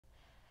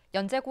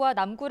연제구와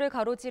남구를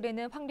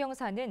가로지르는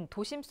황령산은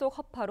도심 속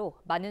허파로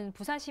많은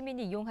부산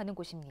시민이 이용하는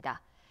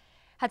곳입니다.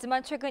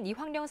 하지만 최근 이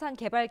황령산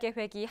개발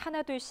계획이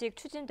하나둘씩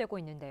추진되고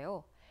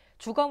있는데요.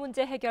 주거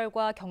문제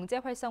해결과 경제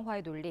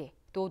활성화의 논리,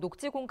 또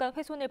녹지 공간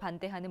훼손을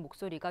반대하는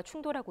목소리가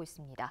충돌하고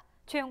있습니다.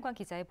 최영관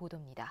기자의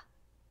보도입니다.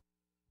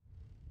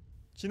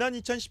 지난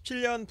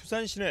 2017년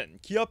부산시는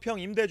기업형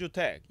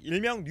임대주택,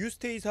 일명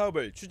뉴스테이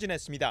사업을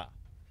추진했습니다.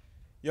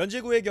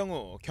 연제구의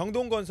경우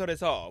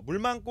경동건설에서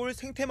물망골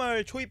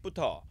생태마을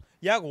초입부터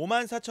약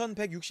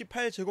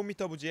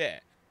 54,168제곱미터 부지에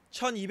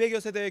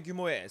 1,200여 세대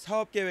규모의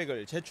사업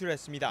계획을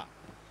제출했습니다.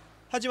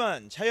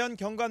 하지만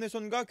자연경관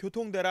훼손과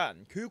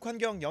교통대란,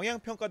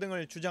 교육환경영향평가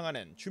등을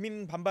주장하는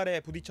주민 반발에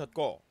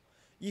부딪혔고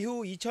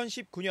이후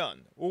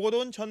 2019년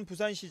오거돈 전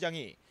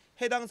부산시장이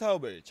해당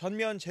사업을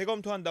전면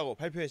재검토한다고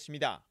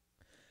발표했습니다.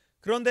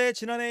 그런데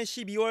지난해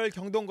 12월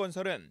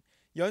경동건설은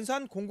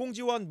연산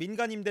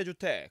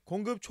공공지원민간임대주택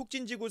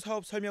공급촉진지구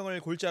사업 설명을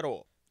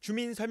골자로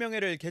주민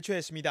설명회를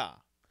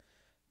개최했습니다.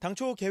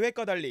 당초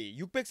계획과 달리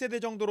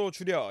 600세대 정도로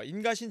줄여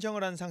인가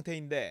신청을 한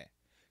상태인데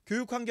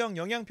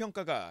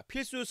교육환경영향평가가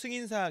필수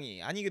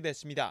승인사항이 아니게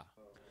됐습니다.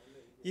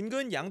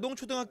 인근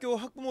양동초등학교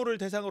학부모를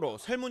대상으로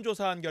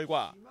설문조사한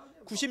결과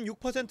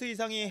 96%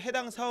 이상이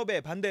해당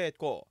사업에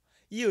반대했고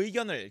이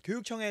의견을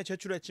교육청에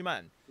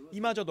제출했지만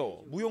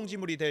이마저도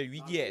무용지물이 될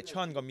위기에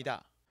처한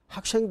겁니다.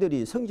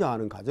 학생들이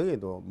성장하는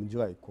과정에도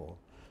문제가 있고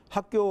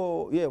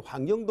학교의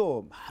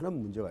환경도 많은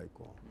문제가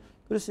있고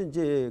그래서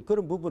이제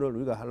그런 부분을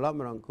우리가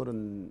하려면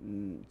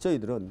그런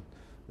저희들은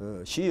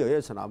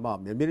시의회에서는 아마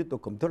면밀히 또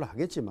검토를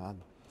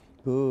하겠지만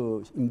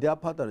그 임대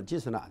아파트는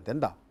지어서는 안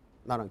된다.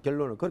 나는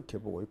결론을 그렇게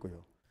보고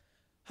있고요.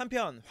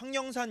 한편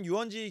황령산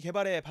유원지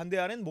개발에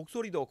반대하는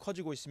목소리도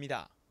커지고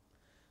있습니다.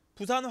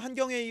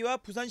 부산환경회의와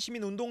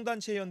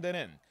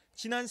부산시민운동단체연대는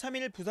지난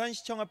 3일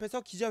부산시청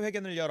앞에서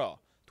기자회견을 열어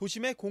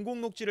도심의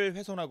공공녹지를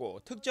훼손하고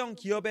특정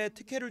기업에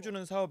특혜를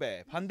주는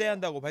사업에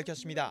반대한다고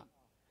밝혔습니다.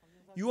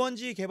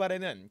 유원지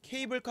개발에는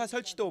케이블카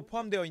설치도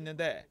포함되어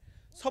있는데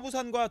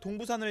서부산과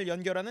동부산을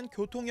연결하는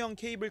교통형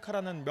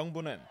케이블카라는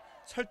명분은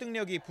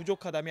설득력이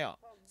부족하다며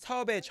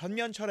사업의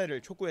전면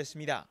철회를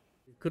촉구했습니다.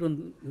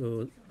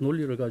 그런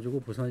논리를 가지고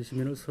부산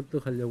시민을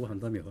설득하려고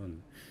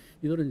한다면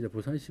이들은 이제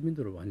부산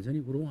시민들을 완전히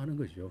우롱하는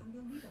거죠.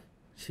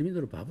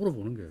 시민들을 바보로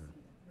보는 거예요.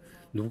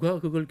 누가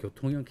그걸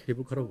교통형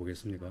케이블카라고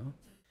보겠습니까?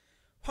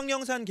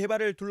 황령산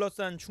개발을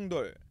둘러싼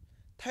충돌,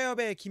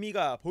 타협의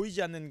기미가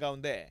보이지 않는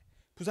가운데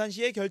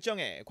부산시의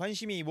결정에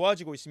관심이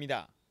모아지고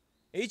있습니다.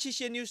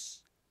 Hcn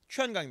뉴스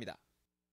최현강입니다.